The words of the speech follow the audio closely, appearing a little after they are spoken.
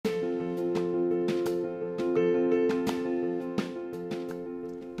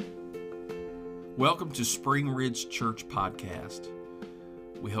Welcome to Spring Ridge Church Podcast.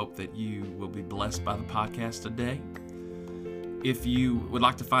 We hope that you will be blessed by the podcast today. If you would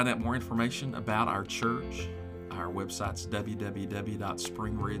like to find out more information about our church, our website's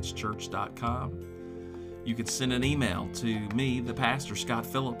www.springridgechurch.com. You can send an email to me, the pastor, Scott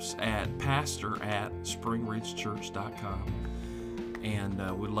Phillips, at pastor@springridgechurch.com.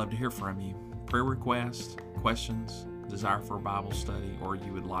 And we'd love to hear from you. Prayer requests, questions, desire for a Bible study, or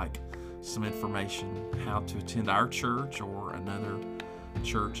you would like some information how to attend our church or another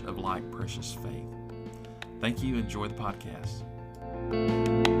church of like precious faith. Thank you. Enjoy the podcast.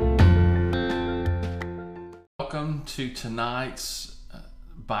 Welcome to tonight's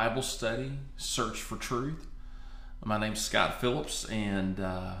Bible study, Search for Truth. My name's Scott Phillips, and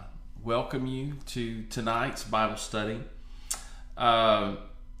welcome you to tonight's Bible study. I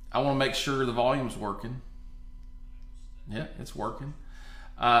want to make sure the volume's working. Yeah, it's working.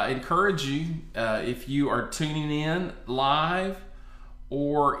 Encourage you, if you are tuning in live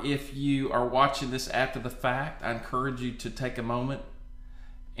or if you are watching this after the fact, I encourage you to take a moment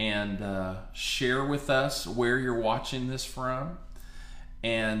and share with us where you're watching this from,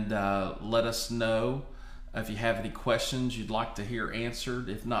 and let us know if you have any questions you'd like to hear answered.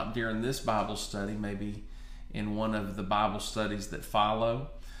 If not during this Bible study, maybe in one of the Bible studies that follow.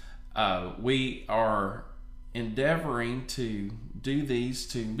 We are endeavoring to do these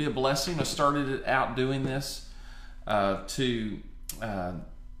to be a blessing. I started out doing this to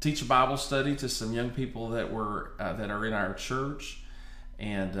teach a Bible study to some young people that are in our church,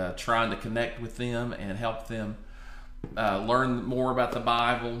 and trying to connect with them and help them learn more about the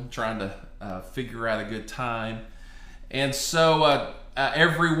Bible, trying to figure out a good time. And so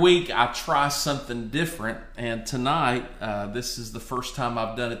every week I try something different, and tonight this is the first time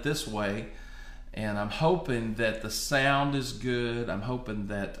I've done it this way. And I'm hoping that the sound is good. I'm hoping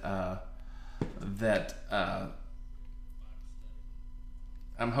that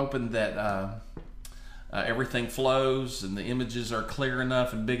everything flows and the images are clear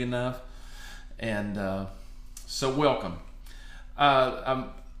enough and big enough. And so welcome. My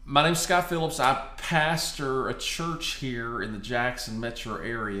name's Scott Phillips. I pastor a church here in the Jackson metro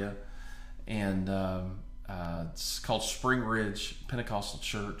area, and it's called Spring Ridge Pentecostal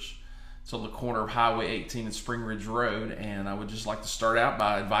Church. It's on the corner of Highway 18 and Spring Ridge Road, and I would just like to start out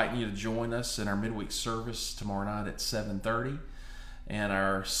by inviting you to join us in our midweek service tomorrow night at 7:30, and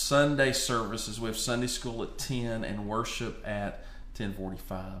our Sunday services. We have Sunday school at 10 and worship at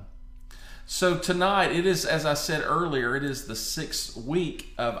 10:45. So tonight, it is, as I said earlier, it is the 6th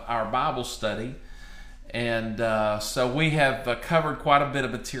week of our Bible study, and so we have covered quite a bit of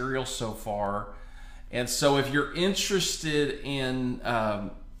material so far. And so if you're interested in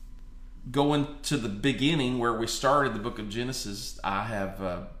going to the beginning where we started the book of Genesis, I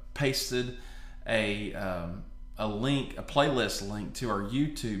have pasted a link, a playlist link to our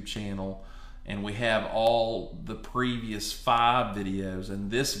YouTube channel, and we have all the previous 5 videos, and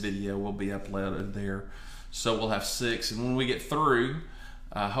this video will be uploaded there. So we'll have 6, and when we get through,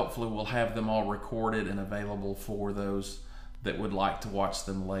 hopefully we'll have them all recorded and available for those that would like to watch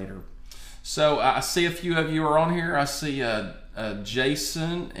them later. So I see a few of you are on here. I see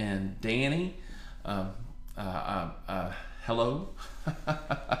Jason and Danny. Hello.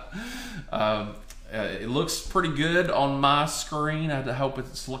 It looks pretty good on my screen. I hope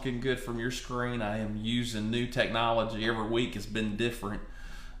it's looking good from your screen. I am using new technology. Every week has been different.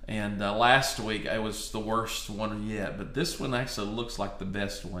 And last week it was the worst one yet. But this one actually looks like the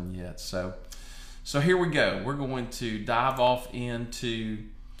best one yet. So here we go. We're going to dive off into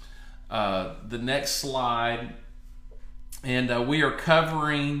the next slide, and we are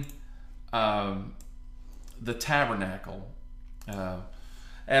covering the tabernacle.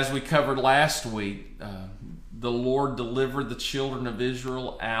 As we covered last week, the Lord delivered the children of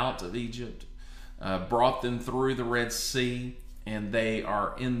Israel out of Egypt, brought them through the Red Sea, and they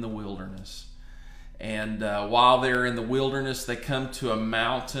are in the wilderness. And while they're in the wilderness, they come to a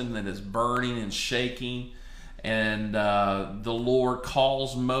mountain that is burning and shaking. And the Lord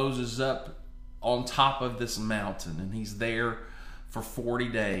calls Moses up on top of this mountain, and he's there for 40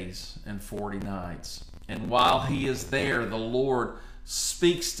 days and 40 nights. And while he is there, the Lord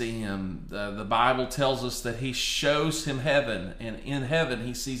speaks to him. The Bible tells us that he shows him heaven, and in heaven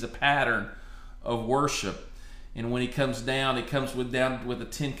he sees a pattern of worship. And when he comes down, he comes down with the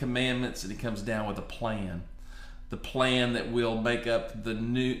 10 Commandments, and he comes down with a plan. The plan that will make up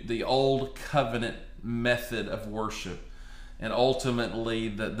the old covenant method of worship, and ultimately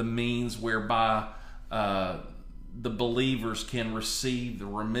the means whereby the believers can receive the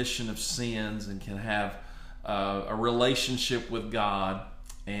remission of sins and can have a relationship with God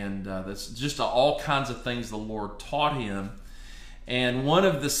And that's just all kinds of things the Lord taught him. And one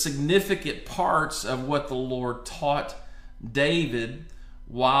of the significant parts of what the Lord taught David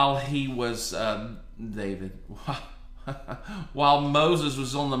while he was while Moses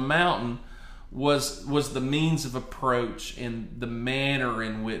was on the mountain was the means of approach and the manner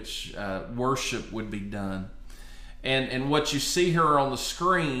in which worship would be done. And what you see here on the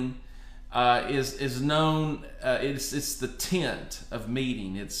screen is known. It's the tent of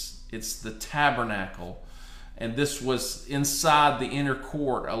meeting. It's the tabernacle. And this was inside the inner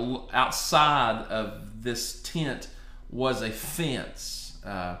court. Outside of this tent was a fence,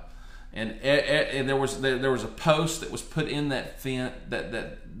 and there was a post that was put in that fence.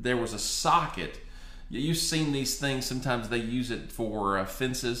 That there was a socket. You've seen these things. Sometimes they use it for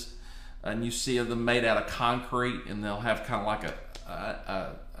fences, and you see them made out of concrete, and they'll have kind of like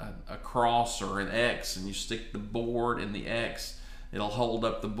a cross or an X, and you stick the board in the X. It'll hold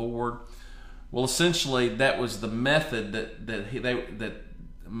up the board. Well, essentially, that was the method that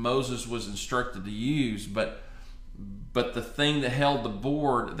Moses was instructed to use. But the thing that held the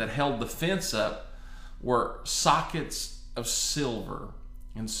board, that held the fence up, were sockets of silver.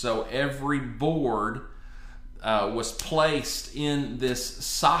 And so every board was placed in this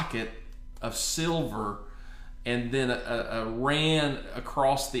socket of silver, and then ran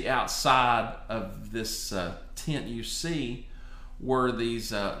across the outside of this tent you see were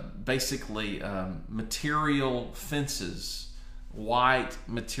these basically material fences, white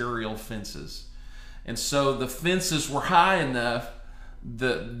material fences. And so the fences were high enough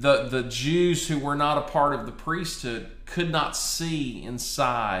the Jews who were not a part of the priesthood could not see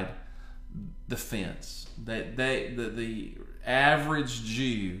inside the fence. The average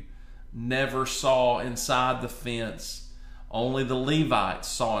Jew never saw inside the fence. Only the Levites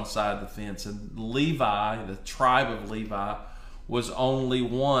saw inside the fence. And Levi, the tribe of Levi, was only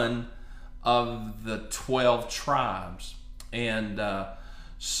one of the 12 tribes. And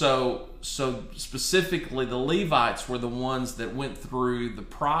so specifically the Levites were the ones that went through the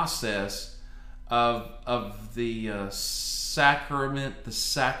process of the sacrament, the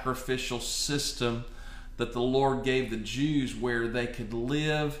sacrificial system that the Lord gave the Jews, where they could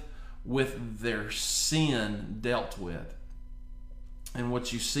live with their sin dealt with. And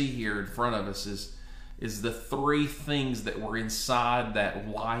what you see here in front of us is the three things that were inside that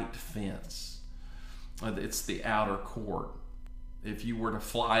white fence. It's the outer court. If you were to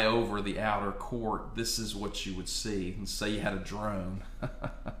fly over the outer court, this is what you would see. And say you had a drone.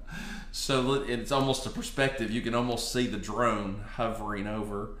 So it's almost a perspective. You can almost see the drone hovering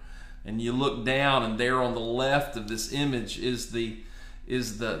over. And you look down, and there on the left of this image is the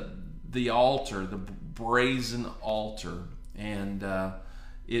altar, the brazen altar. And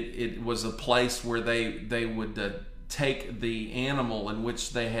it was a place where they would take the animal in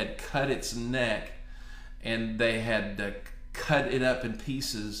which they had cut its neck, and they had cut it up in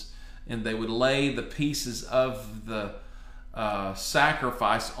pieces, and they would lay the pieces of the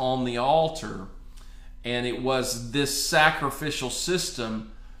sacrifice on the altar. And it was this sacrificial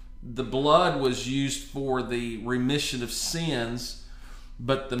system. The blood was used for the remission of sins,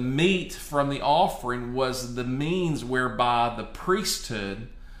 but the meat from the offering was the means whereby the priesthood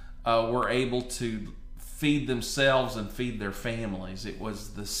were able to feed themselves and feed their families. It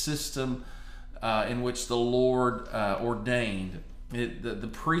was the system in which the Lord ordained. The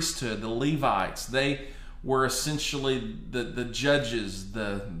priesthood, the Levites, they were essentially the judges.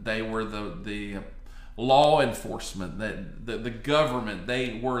 They were the law enforcement, the government.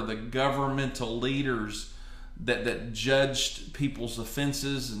 They were the governmental leaders that judged people's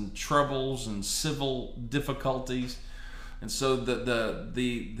offenses and troubles and civil difficulties. And so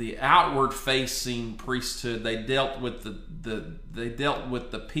the outward facing priesthood, they dealt with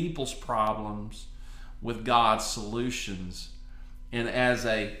the people's problems with God's solutions. And as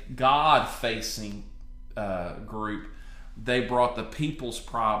a God facing group, they brought the people's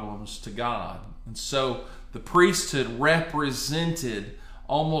problems to God. And so the priesthood represented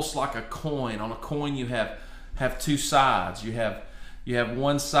almost like a coin. On a coin you have two sides. You have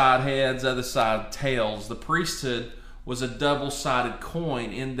one side heads, other side tails. The priesthood was a double-sided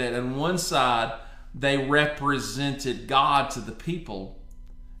coin, in that on one side they represented God to the people,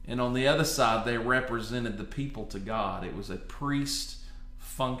 and on the other side they represented the people to God. It was a priest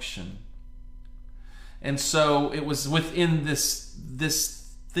function. And so it was within this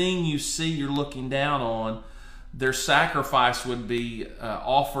thing you see you're looking down on, their sacrifice would be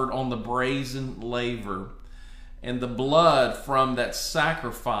offered on the brazen laver, and the blood from that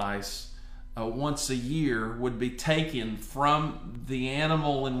sacrifice once a year would be taken from the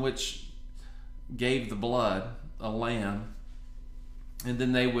animal in which gave the blood, a lamb, And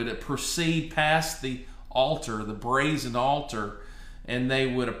then they would proceed past the altar, the brazen altar, and they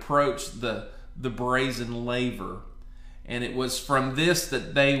would approach the brazen laver. And it was from this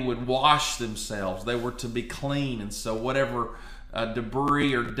that they would wash themselves. They were to be clean. And so whatever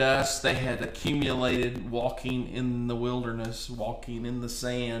debris or dust they had accumulated walking in the wilderness, walking in the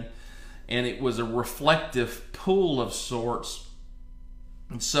sand, and it was a reflective pool of sorts.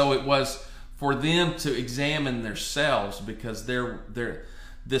 And so it was for them to examine themselves, because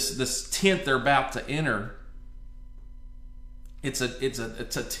this tent they're about to enter, it's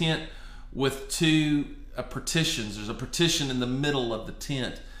a tent with two partitions. There's a partition in the middle of the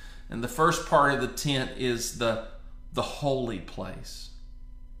tent, and the first part of the tent is the holy place.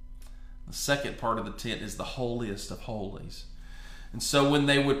 The second part of the tent is the holiest of holies. And so when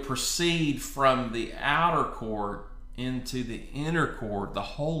they would proceed from the outer court into the inner court, the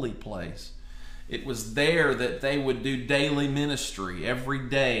holy place, it was there that they would do daily ministry. Every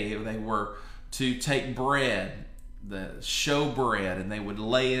day they were to take bread, the showbread, and they would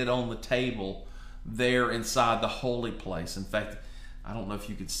lay it on the table there inside the holy place. In fact, I don't know if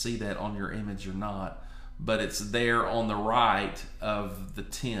you could see that on your image or not, but it's there on the right of the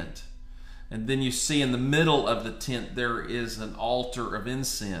tent. And then you see in the middle of the tent there is an altar of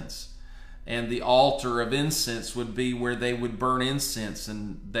incense. And the altar of incense would be where they would burn incense,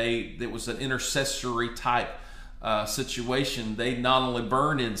 and it was an intercessory type situation. They not only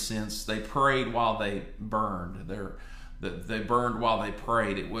burned incense, they prayed while they burned. They burned while they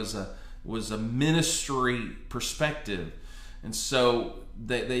prayed. It was a ministry perspective. And so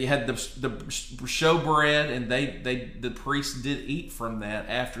they had the showbread, and the priests did eat from that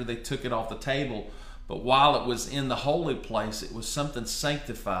after they took it off the table. But while it was in the holy place, it was something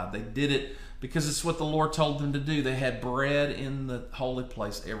sanctified. They did it because it's what the Lord told them to do. They had bread in the holy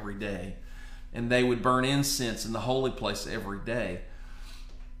place every day, and they would burn incense in the holy place every day.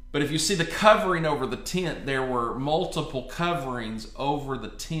 But if you see the covering over the tent, there were multiple coverings over the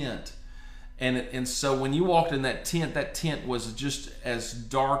tent. And so when you walked in that tent was just as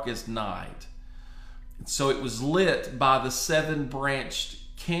dark as night. And so it was lit by the 7-branched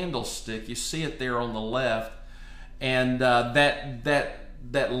candlestick. You see it there on the left. And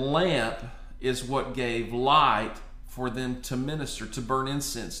that lamp is what gave light for them to minister, to burn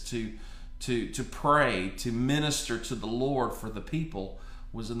incense, to pray, to minister to the Lord for the people,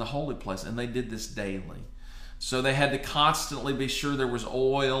 was in the holy place. And they did this daily. So they had to constantly be sure there was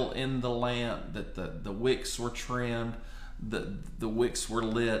oil in the lamp, that the wicks were trimmed, the wicks were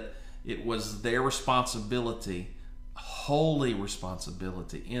lit. It was their responsibility, holy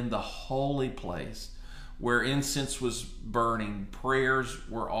responsibility, in the holy place where incense was burning, prayers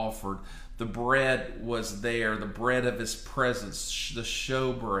were offered, the bread was there, the bread of His presence, the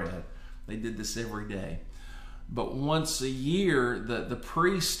showbread. They did this every day. But once a year, the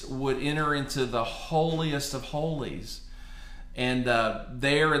priest would enter into the holiest of holies. And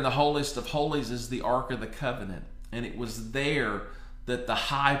there in the holiest of holies is the Ark of the Covenant. And it was there that the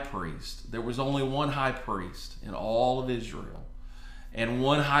high priest, there was only one high priest in all of Israel. And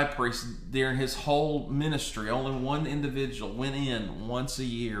one high priest during his whole ministry, only one individual went in once a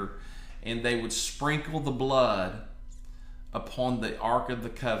year, and they would sprinkle the blood upon the Ark of the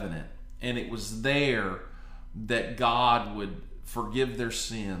Covenant. And it was there that God would forgive their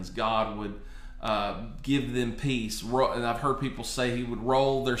sins. God would give them peace. And I've heard people say He would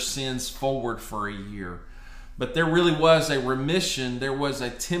roll their sins forward for a year. But there really was a remission. There was a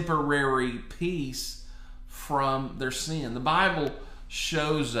temporary peace from their sin. The Bible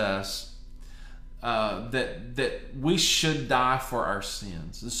shows us that we should die for our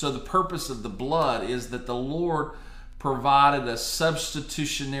sins. And so the purpose of the blood is that the Lord provided a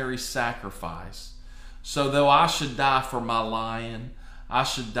substitutionary sacrifice. So though I should die for my lying, I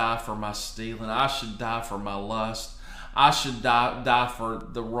should die for my stealing, I should die for my lust, I should die for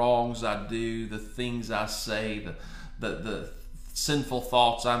the wrongs I do, the things I say, the sinful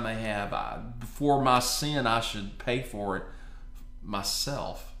thoughts I may have. For my sin, I should pay for it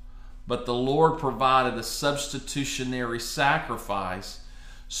myself. But the Lord provided a substitutionary sacrifice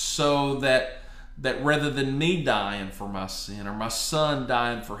so that rather than me dying for my sin, or my son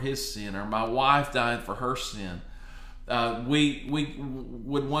dying for his sin, or my wife dying for her sin, we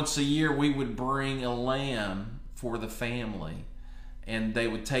would once a year we would bring a lamb for the family, and they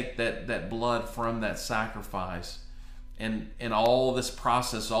would take that blood from that sacrifice, and all this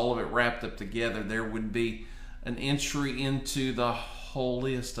process, all of it wrapped up together, there would be an entry into the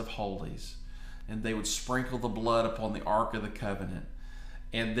holiest of holies, and they would sprinkle the blood upon the Ark of the Covenant.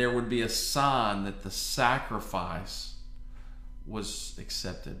 And there would be a sign that the sacrifice was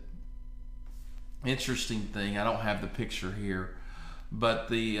accepted. Interesting thing, I don't have the picture here, but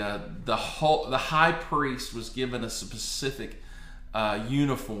the high priest was given a specific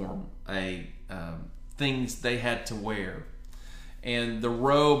uniform, things they had to wear, and the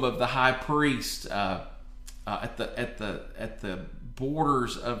robe of the high priest at the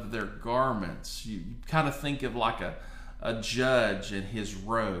borders of their garments. You kind of think of like a judge in his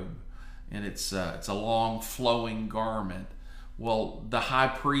robe, and it's a long flowing garment. Well, the high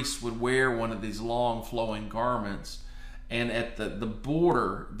priest would wear one of these long flowing garments, and at the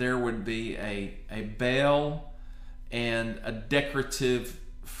border there would be a bell and a decorative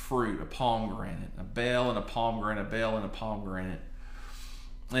fruit, a pomegranate, a bell and a pomegranate, a bell and a pomegranate.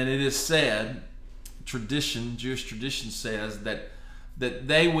 And it is said, Jewish tradition says that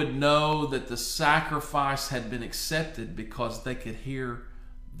they would know that the sacrifice had been accepted because they could hear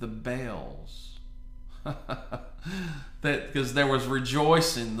the bells. Because there was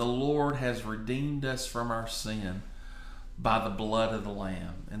rejoicing. The Lord has redeemed us from our sin by the blood of the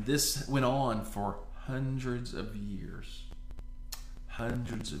Lamb. And this went on for hundreds of years.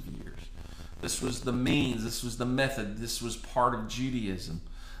 Hundreds of years. This was the means, this was the method, this was part of Judaism.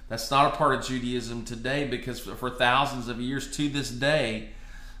 That's not a part of Judaism today, because for thousands of years to this day,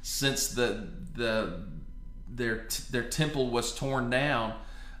 since their temple was torn down,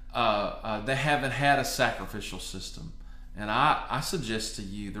 they haven't had a sacrificial system. And I suggest to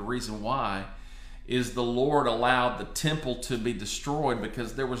you the reason why is the Lord allowed the temple to be destroyed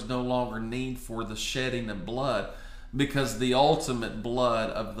because there was no longer need for the shedding of blood, because the ultimate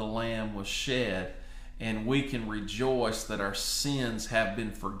blood of the Lamb was shed, and we can rejoice that our sins have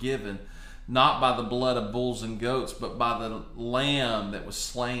been forgiven, not by the blood of bulls and goats, but by the Lamb that was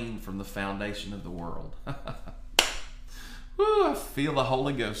slain from the foundation of the world. Woo, I feel the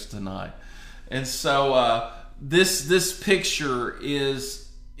Holy Ghost tonight. And so this picture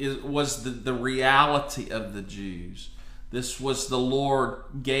was the reality of the Jews. This was the Lord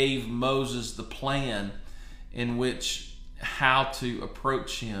gave Moses the plan in which how to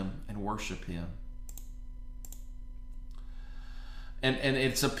approach him and worship him. And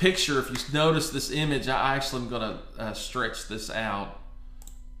it's a picture. If you notice this image, I actually am going to stretch this out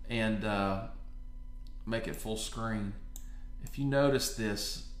and make it full screen. If you notice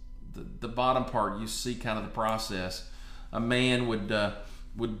this, the bottom part, you see kind of the process. A man would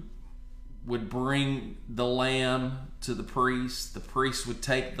bring the lamb to the priest. The priest would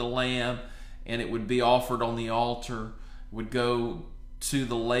take the lamb, and it would be offered on the altar. Would go to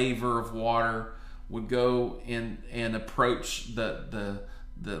the laver of water. Would go and approach the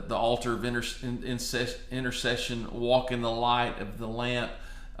altar of intercession, walk in the light of the lamp,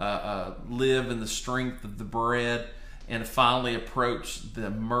 live in the strength of the bread, and finally approach the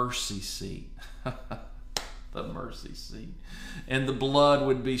mercy seat. The mercy seat. And the blood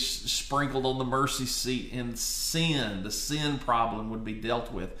would be sprinkled on the mercy seat, and the sin problem would be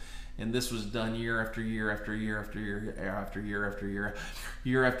dealt with. And this was done year after year after year after year after year after year,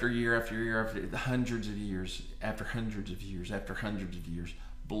 year after year after year after hundreds of years, after hundreds of years, after hundreds of years.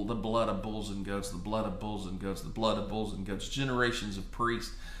 The blood of bulls and goats, the blood of bulls and goats, the blood of bulls and goats. Generations of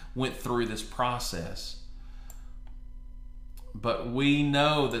priests went through this process. But we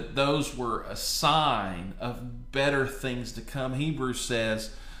know that those were a sign of better things to come. Hebrews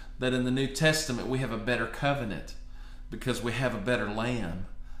says that in the New Testament we have a better covenant because we have a better lamb.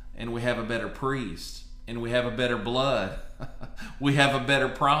 And we have a better priest, and we have a better blood. We have a better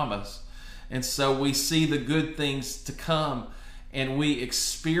promise. And so we see the good things to come, and we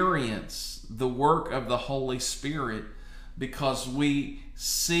experience the work of the Holy Spirit because we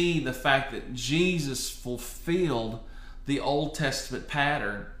see the fact that Jesus fulfilled the Old Testament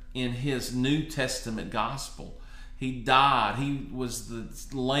pattern in his New Testament gospel. He died. He was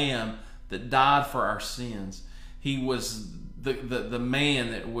the lamb that died for our sins. He was the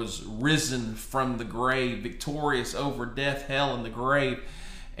man that was risen from the grave, victorious over death, hell, and the grave,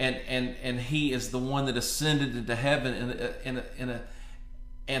 and he is the one that ascended into heaven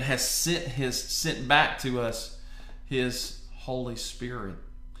and has sent back to us his Holy Spirit.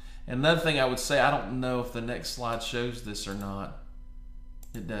 And another thing I would say, I don't know if the next slide shows this or not.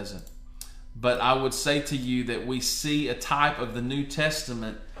 It doesn't. But I would say to you that we see a type of the New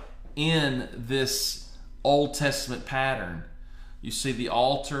Testament in this Old Testament pattern. You see the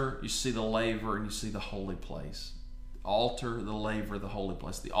altar, you see the laver, and you see the holy place. The altar, the laver, the holy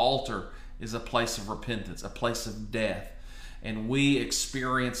place. The altar is a place of repentance, a place of death. And we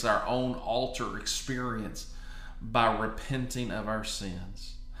experience our own altar experience by repenting of our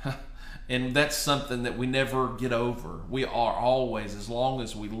sins. And that's something that we never get over. We are always, as long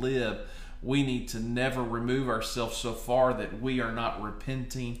as we live, we need to never remove ourselves so far that we are not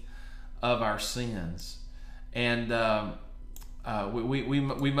repenting of our sins. And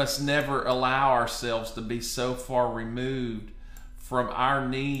We must never allow ourselves to be so far removed from our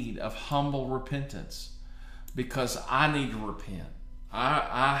need of humble repentance, because I need to repent.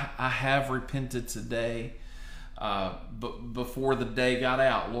 I have repented today, but before the day got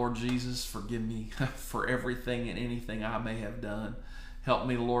out. Lord Jesus, forgive me for everything and anything I may have done. Help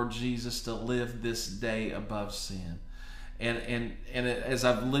me, Lord Jesus, to live this day above sin. And as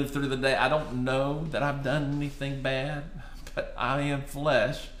I've lived through the day, I don't know that I've done anything bad, but I am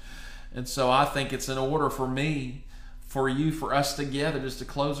flesh. And so I think it's in order for me, for you, for us together, just to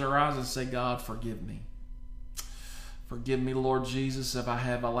close our eyes and say, God, forgive me. Forgive me, Lord Jesus, if I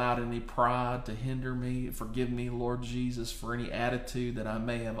have allowed any pride to hinder me. Forgive me, Lord Jesus, for any attitude that I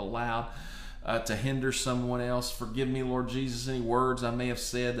may have allowed to hinder someone else. Forgive me, Lord Jesus, any words I may have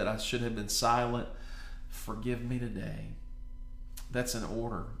said that I should have been silent. Forgive me today. That's an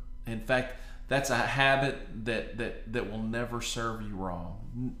order. In fact, that's a habit that will never serve you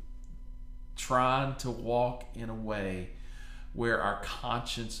wrong. Trying to walk in a way where our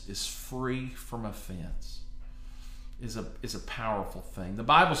conscience is free from offense is a powerful thing. The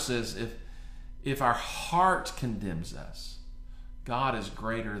Bible says if our heart condemns us, God is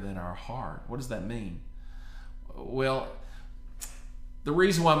greater than our heart. What does that mean? Well, the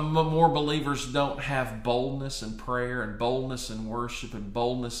reason why more believers don't have boldness in prayer and boldness in worship and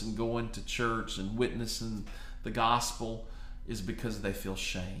boldness in going to church and witnessing the gospel is because they feel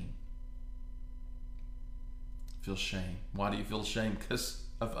shame. Feel shame. Why do you feel shame? Because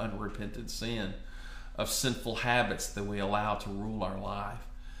of unrepented sin, of sinful habits that we allow to rule our life.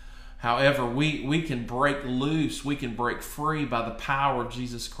 However, we can break loose, we can break free by the power of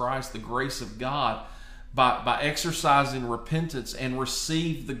Jesus Christ, the grace of God, by exercising repentance, and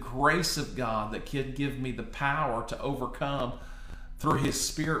receive the grace of God that can give me the power to overcome through His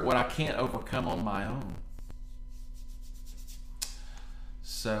Spirit what I can't overcome on my own.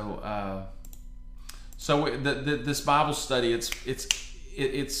 So this Bible study,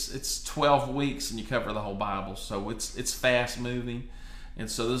 it's 12 weeks and you cover the whole Bible, so it's fast moving, and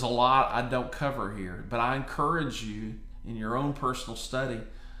so there's a lot I don't cover here. But I encourage you in your own personal study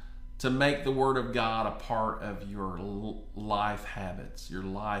to make the Word of God a part of your life habits, your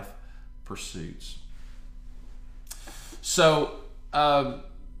life pursuits. So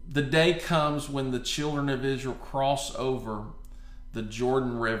the day comes when the children of Israel cross over the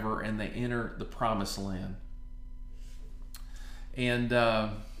Jordan River and they enter the Promised Land. And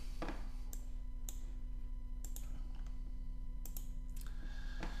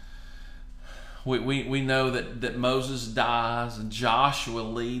we know that Moses dies and Joshua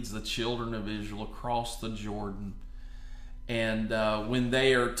leads the children of Israel across the Jordan. And when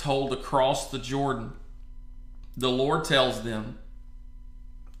they are told to cross the Jordan, the Lord tells them,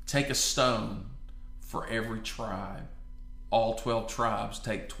 take a stone for every tribe. All 12 tribes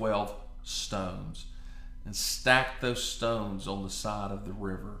take 12 stones and stack those stones on the side of the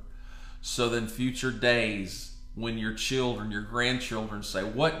river. So then future days, when your children, your grandchildren say,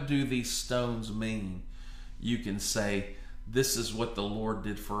 what do these stones mean? You can say, this is what the Lord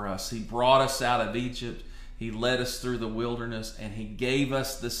did for us. He brought us out of Egypt. He led us through the wilderness, and He gave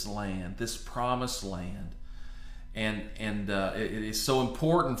us this land, this promised land. And it is so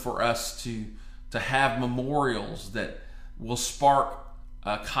important for us to have memorials that will spark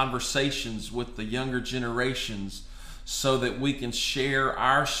conversations with the younger generations, so that we can share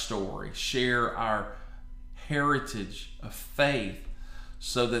our story, share our heritage of faith,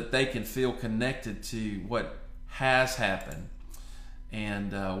 so that they can feel connected to what has happened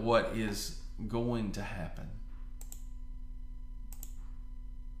and what is going to happen.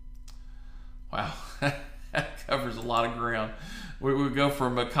 Wow, that covers a lot of ground. We go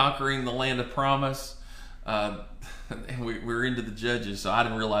from conquering the land of promise, and we're into the Judges, so I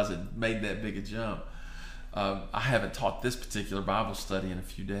didn't realize it made that big a jump. I haven't taught this particular Bible study in a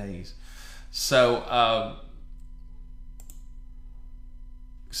few days. So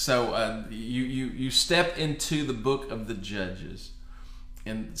you step into the book of the Judges,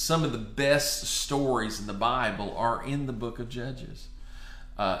 and some of the best stories in the Bible are in the book of Judges.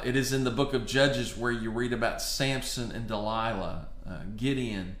 It is in the book of Judges where you read about Samson and Delilah,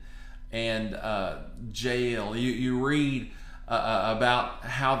 Gideon and Jael. You read about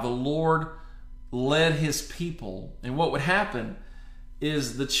how the Lord led His people, and what would happen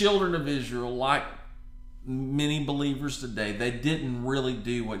is the children of Israel, like many believers today, they didn't really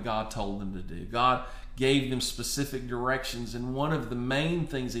do what God told them to do. God gave them specific directions, and one of the main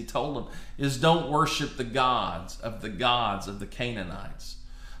things He told them is don't worship the gods of the Canaanites,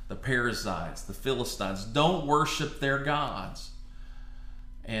 the Perizzites, the Philistines. Don't worship their gods.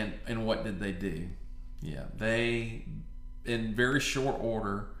 And what did they do? Yeah, they in very short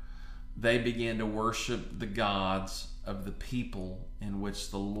order, they began to worship the gods of the people in which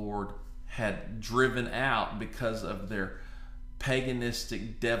the Lord had driven out because of their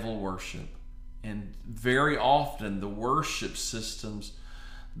paganistic devil worship. And very often the worship systems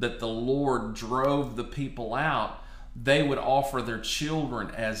that the Lord drove the people out, they would offer their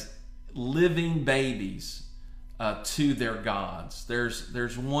children as living babies to their gods.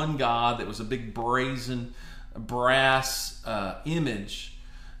 There's one god that was a big brazen brass image,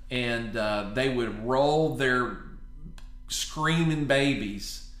 and they would roll their screaming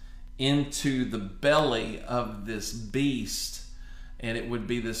babies into the belly of this beast, and it would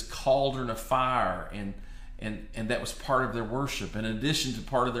be this cauldron of fire, and that was part of their worship. In addition to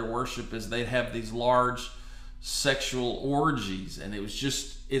part of their worship is they'd have these large sexual orgies, and it was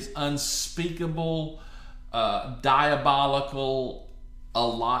just it's unspeakable, diabolical, a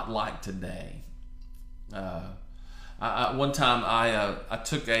lot like today. One time I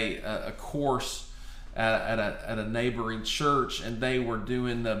took a course at a neighboring church, and they were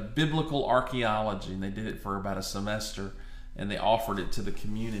doing the biblical archaeology, and they did it for about a semester, and they offered it to the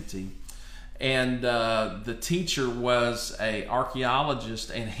community. And the teacher was an archaeologist,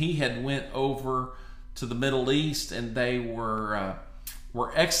 and he had went over to the Middle East, and they were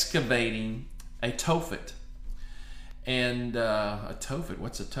excavating a Tophet. And a Tophet,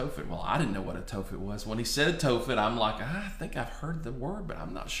 what's a Tophet? Well, I didn't know what a Tophet was. When he said a Tophet, I'm like, I think I've heard the word, but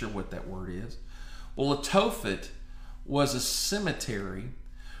I'm not sure what that word is. Well, a Tophet was a cemetery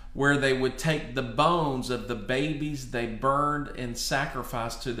where they would take the bones of the babies they burned and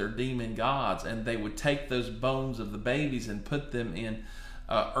sacrificed to their demon gods, and they would take those bones of the babies and put them in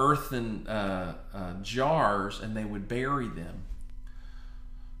earthen jars, and they would bury them.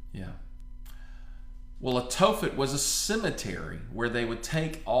 Yeah. Well, a Tophet was a cemetery where they would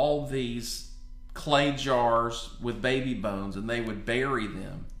take all these clay jars with baby bones, and they would bury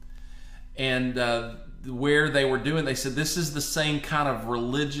them. And where they were doing, they said this is the same kind of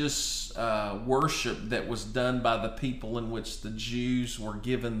religious worship that was done by the people in which the Jews were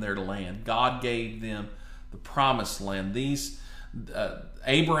given their land. God gave them the promised land.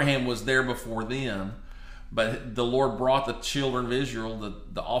 Abraham was there before them, but the Lord brought the children of Israel,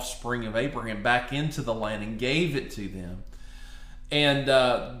 the offspring of Abraham, back into the land and gave it to them. And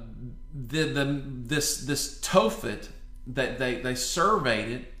this Tophet, that they surveyed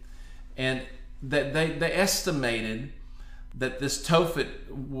it, and that they estimated that this Tophet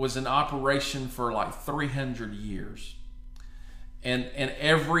was in operation for like 300 years, and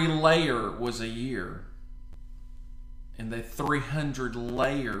every layer was a year, and the 300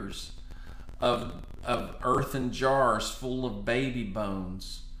 layers of earthen jars full of baby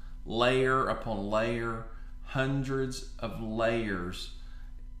bones, layer upon layer, hundreds of layers,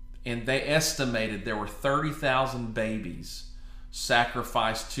 and they estimated there were 30,000 babies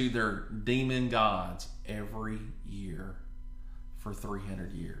sacrificed to their demon gods every year for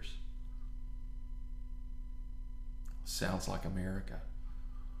 300 years. Sounds like America.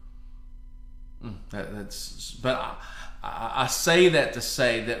 But I say that to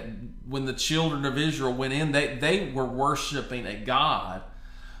say that when the children of Israel went in, they were worshiping a God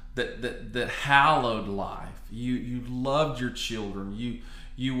that hallowed life. You loved your children.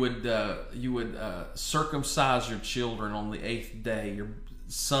 You would circumcise your children on the 8th day, your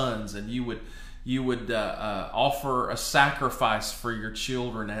sons, and you would offer a sacrifice for your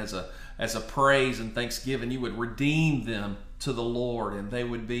children as a praise and thanksgiving. You would redeem them to the Lord, and they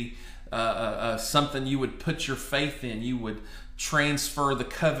would be something you would put your faith in. You would transfer the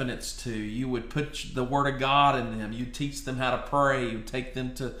covenants to. You would put the Word of God in them. You teach them how to pray. You take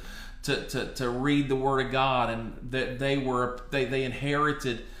them to read the Word of God, and that they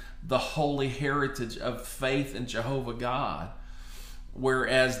inherited the holy heritage of faith in Jehovah God.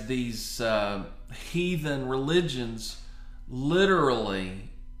 Whereas these heathen religions, literally,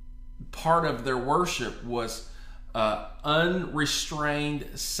 part of their worship was unrestrained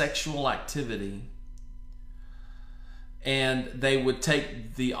sexual activity, and they would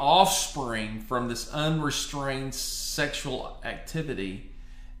take the offspring from this unrestrained sexual activity,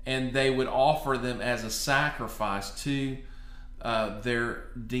 and they would offer them as a sacrifice to their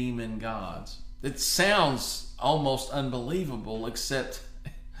demon gods. It sounds almost unbelievable, except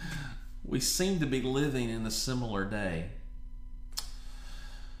we seem to be living in a similar day.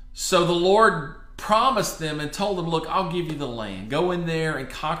 So the Lord promised them and told them, look, I'll give you the land. Go in there and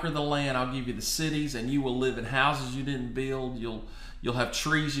conquer the land. I'll give you the cities, and you will live in houses you didn't build. You'll have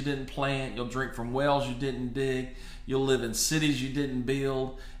trees you didn't plant. You'll drink from wells you didn't dig. You'll live in cities you didn't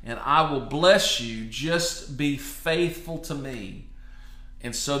build. And I will bless you. Just be faithful to me.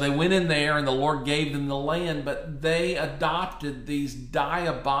 And so they went in there, and the Lord gave them the land, but they adopted these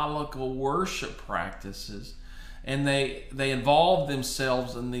diabolical worship practices, and they involved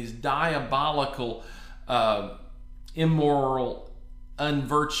themselves in these diabolical, immoral,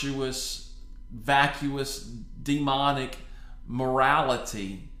 unvirtuous, vacuous, demonic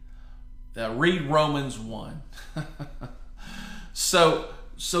morality. Read Romans 1.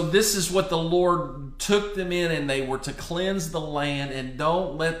 So this is what the Lord took them in, and they were to cleanse the land, and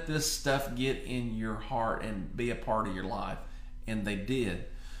don't let this stuff get in your heart and be a part of your life. And they did.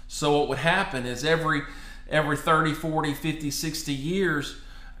 So what would happen is every 30, 40, 50, 60 years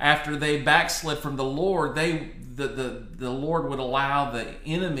after they backslid from the Lord, the Lord would allow the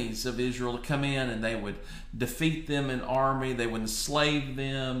enemies of Israel to come in, and they would defeat them in army. They would enslave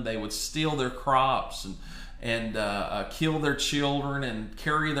them. They would steal their crops and kill their children and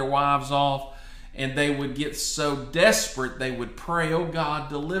carry their wives off. And they would get so desperate, they would pray, "Oh God,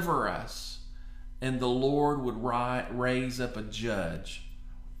 deliver us." And the Lord would raise up a judge.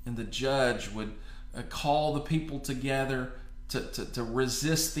 And the judge would call the people together to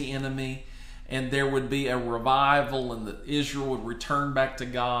resist the enemy. And there would be a revival, and Israel would return back to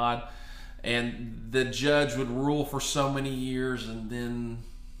God. And the judge would rule for so many years, and then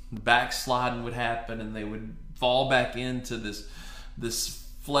backsliding would happen, and they would fall back into this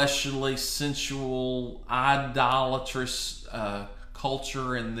fleshly, sensual, idolatrous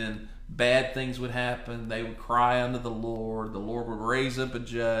culture, and then bad things would happen. They would cry unto the Lord. The Lord would raise up a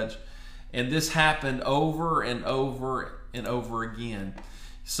judge, and this happened over and over and over again.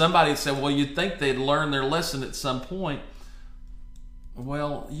 Somebody said, "Well, you'd think they'd learn their lesson at some point."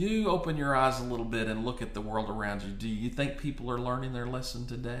 Well, you open your eyes a little bit and look at the world around you. Do you think people are learning their lesson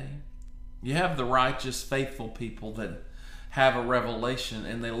today? You have the righteous, faithful people that have a revelation,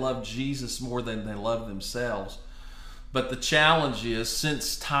 and they love Jesus more than they love themselves. But the challenge is,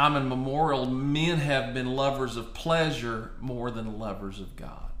 since time immemorial, men have been lovers of pleasure more than lovers of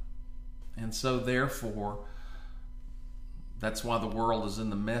God. And so therefore, that's why the world is in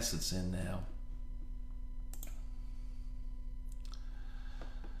the mess it's in now.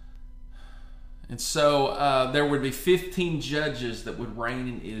 And so there would be 15 judges that would reign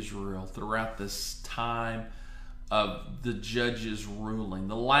in Israel throughout this time of the judges ruling.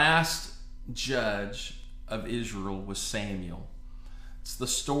 The last judge of Israel was Samuel. It's the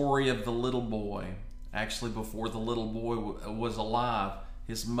story of the little boy. Actually, before the little boy was alive,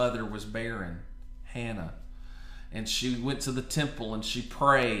 his mother was barren, Hannah. And she went to the temple, and she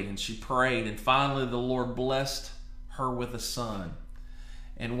prayed, and she prayed, and finally the Lord blessed her with a son.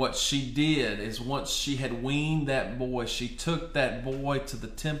 And what she did is, once she had weaned that boy, she took that boy to the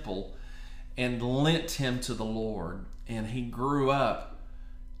temple and lent him to the Lord. And he grew up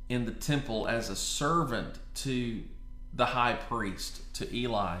in the temple as a servant to the high priest, to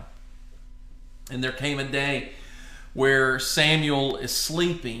Eli. And there came a day where Samuel is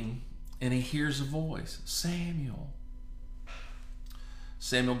sleeping, and he hears a voice, "Samuel."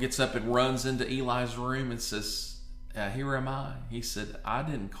 Samuel gets up and runs into Eli's room and says, "Here am I." He said, "I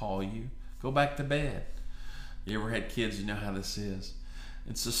didn't call you. Go back to bed." You ever had kids, you know how this is.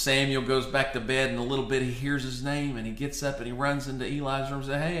 And so Samuel goes back to bed, and a little bit he hears his name, and he gets up and he runs into Eli's room and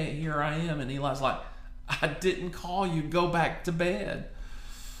says, "Hey, here I am." And Eli's like, "I didn't call you. Go back to bed."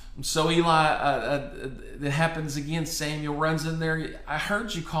 And so Eli, it happens again. Samuel runs in there. "I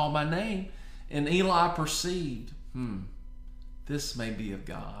heard you call my name." And Eli perceived, this may be of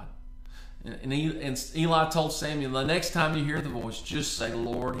God. And Eli told Samuel, "The next time you hear the voice, just say,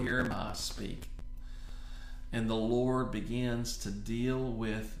 'Lord, here am I, speak.'" And the Lord begins to deal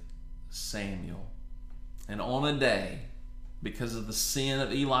with Samuel. And on a day, because of the sin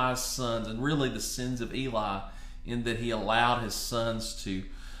of Eli's sons, and really the sins of Eli, in that he allowed his sons to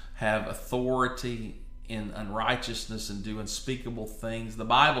have authority in unrighteousness and do unspeakable things, the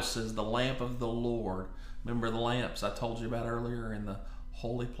Bible says the lamp of the Lord, remember the lamps I told you about earlier in the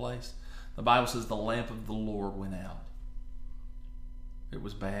holy place? The Bible says the lamp of the Lord went out. It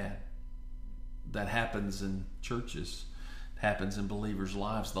was bad. That happens in churches. It happens in believers'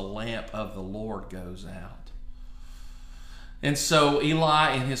 lives. The lamp of the Lord goes out. And so Eli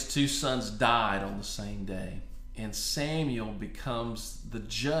and his two sons died on the same day. And Samuel becomes the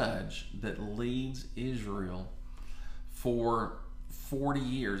judge that leads Israel for 40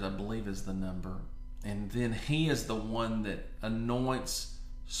 years, I believe is the number. And then he is the one that anoints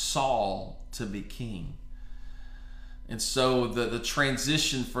Saul to be king. And so the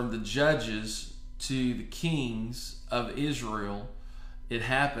transition from the judges to the kings of Israel, it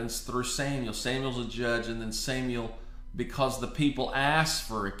happens through Samuel. Samuel's a judge, and then Samuel, because the people asked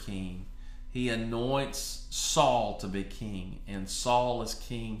for a king, he anoints Saul to be king, and Saul is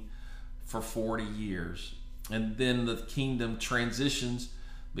king for 40 years. And then the kingdom transitions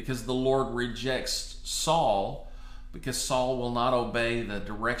because the Lord rejects Saul, because Saul will not obey the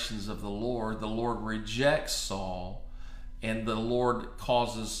directions of the Lord. The Lord rejects Saul, and the Lord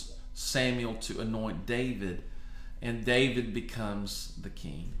causes Samuel to anoint David, and David becomes the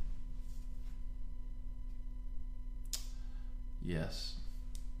king. Yes,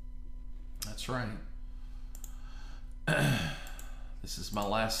 that's right. This is my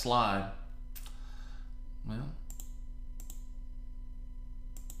last slide. Well,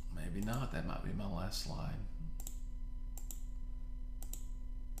 maybe not. That might be my last slide.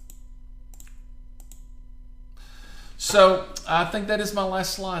 So I think that is my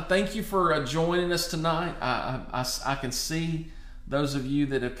last slide. Thank you for joining us tonight. I can see those of you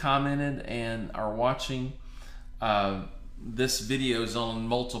that have commented and are watching. This video is on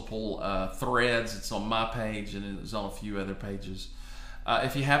multiple threads. It's on my page and it's on a few other pages.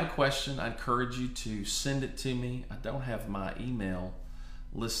 If you have a question, I encourage you to send it to me. I don't have my email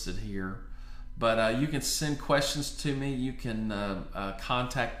listed here, but you can send questions to me. You can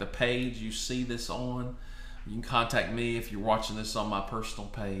contact the page you see this on. You can contact me if you're watching this on my personal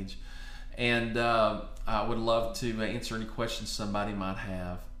page. And I would love to answer any questions somebody might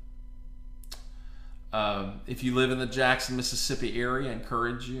have. If you live in the Jackson, Mississippi area, I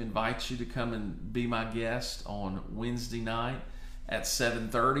invite you to come and be my guest on Wednesday night at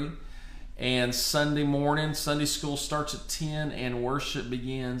 7:30. And Sunday morning, Sunday school starts at 10 and worship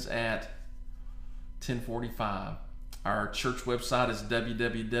begins at 10:45. Our church website is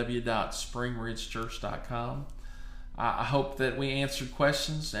www.springridgechurch.com. I hope that we answered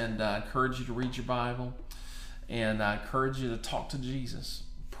questions, and I encourage you to read your Bible, and I encourage you to talk to Jesus.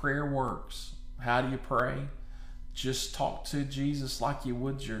 Prayer works. How do you pray? Just talk to Jesus like you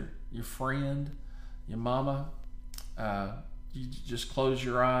would your friend, your mama. You just close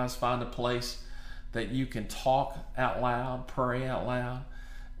your eyes, find a place that you can talk out loud, pray out loud,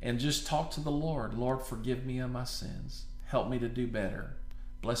 and just talk to the Lord. Lord, forgive me of my sins. Help me to do better.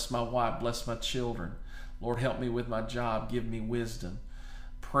 Bless my wife, bless my children. Lord, help me with my job. Give me wisdom.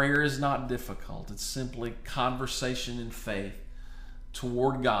 Prayer is not difficult. It's simply conversation in faith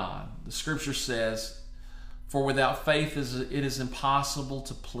toward God. The scripture says, for without faith it is impossible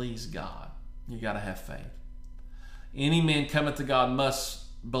to please God. You got to have faith. Any man cometh to God must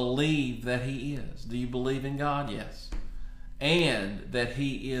believe that he is. Do you believe in God? Yes. And that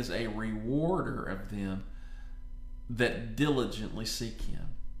he is a rewarder of them that diligently seek him.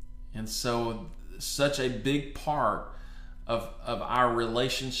 And so such a big part of our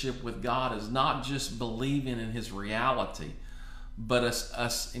relationship with God is not just believing in his reality, but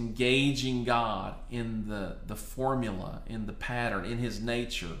us engaging God in the formula, in the pattern, in his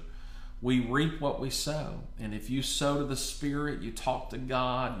nature. We reap what we sow. And if you sow to the Spirit, you talk to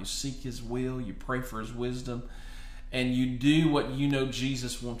God, you seek his will, you pray for his wisdom, and you do what you know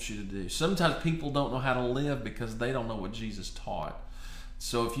Jesus wants you to do. Sometimes people don't know how to live because they don't know what Jesus taught.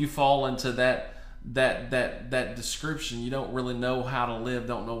 So if you fall into that description, you don't really know how to live,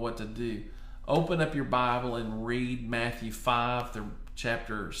 don't know what to do. Open up your Bible and read Matthew 5 through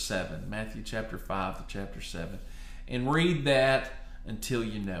chapter 7. Matthew chapter 5 to chapter 7. And read that until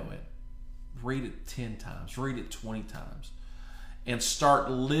you know it. Read it 10 times. Read it 20 times. And start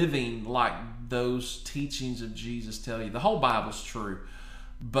living like those teachings of Jesus tell you. The whole Bible's true.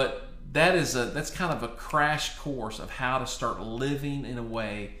 But that's kind of a crash course of how to start living in a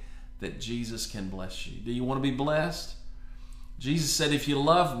way that Jesus can bless you. Do you want to be blessed? Jesus said, if you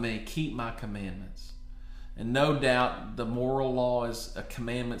love me, keep my commandments. And no doubt the moral law is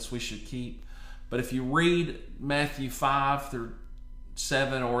commandments we should keep. But if you read Matthew 5 through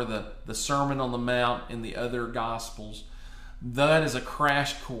 7 or the Sermon on the Mount in the other Gospels, that is a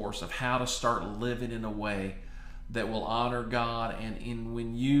crash course of how to start living in a way that will honor God. And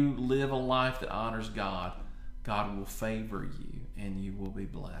when you live a life that honors God, God will favor you and you will be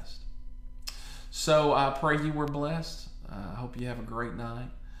blessed. So I pray you were blessed. I hope you have a great night.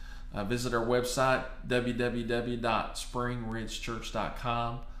 Visit our website,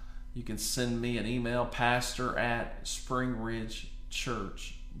 www.springridgechurch.com. You can send me an email,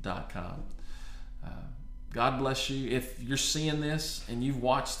 pastor@springridgechurch.com. God bless you. If you're seeing this and you've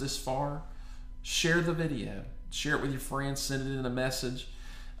watched this far, share the video. Share it with your friends. Send it in a message.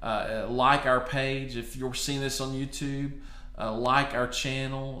 Like our page. If you're seeing this on YouTube, like our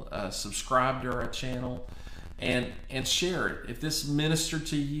channel. Subscribe to our channel. And share it. If this ministered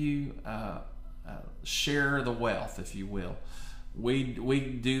to you, share the wealth, if you will. We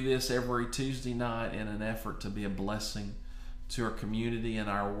do this every Tuesday night in an effort to be a blessing to our community and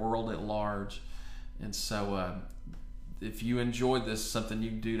our world at large. And so if you enjoyed this, something you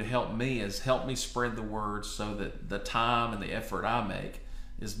can do to help me is help me spread the word so that the time and the effort I make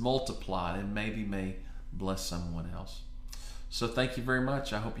is multiplied and maybe may bless someone else. So thank you very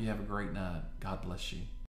much. I hope you have a great night. God bless you.